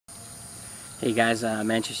Hey guys,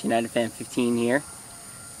 Manchester United fan 15 here,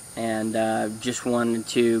 and just wanted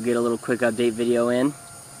to get a little quick update video in.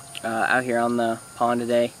 Out here on the pond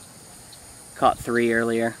today, caught 3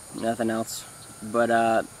 earlier, nothing else. But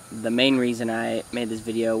the main reason I made this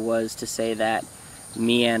video was to say that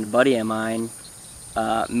me and a buddy of mine,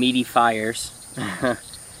 Meaty Fires,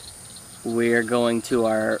 we're going to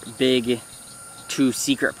our big 2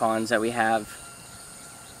 secret ponds that we have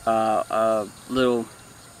a little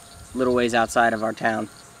ways outside of our town,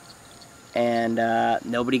 and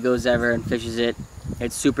nobody goes ever and fishes it.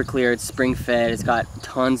 It's super clear, it's spring fed, it's got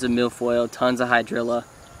tons of milfoil, tons of hydrilla,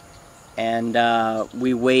 and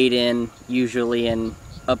we wade in usually in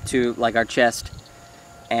up to like our chest,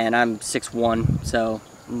 and I'm 6'1", so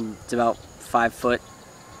it's about 5 foot,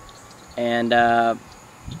 and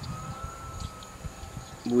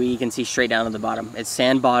we can see straight down to the bottom. It's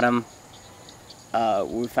sand bottom.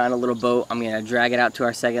 We found a little boat. I'm gonna drag it out to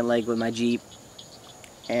our second lake with my Jeep,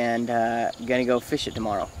 and gonna go fish it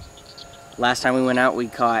tomorrow. Last time we went out, we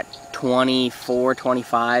caught 24,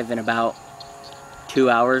 25 in about 2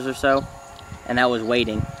 hours or so, and that was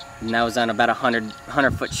wading, and that was on about a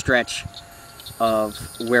 100 foot stretch of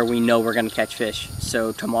where we know we're gonna catch fish.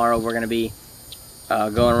 So tomorrow we're gonna be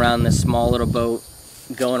going around this small little boat,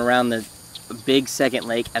 going around the big second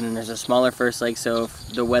lake, and then there's a smaller first lake, so if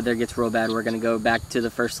the weather gets real bad, we're going to go back to the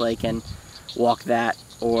first lake and walk that,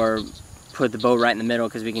 or put the boat right in the middle,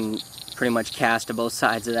 because we can pretty much cast to both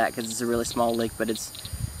sides of that, because it's a really small lake, but it's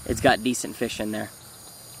got decent fish in there.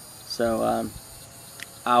 So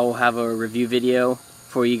I'll have a review video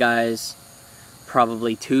for you guys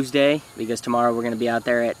probably Tuesday, because tomorrow we're going to be out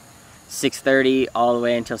there at 6:30 all the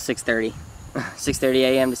way until 6:30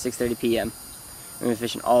 a.m. to 6:30 p.m. We're going to be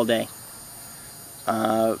fishing all day.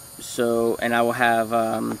 And I will have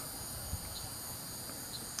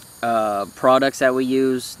products that we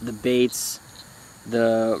use, the baits,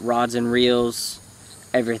 the rods and reels,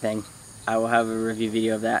 everything. I will have a review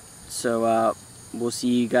video of that. So we'll see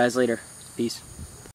you guys later. Peace.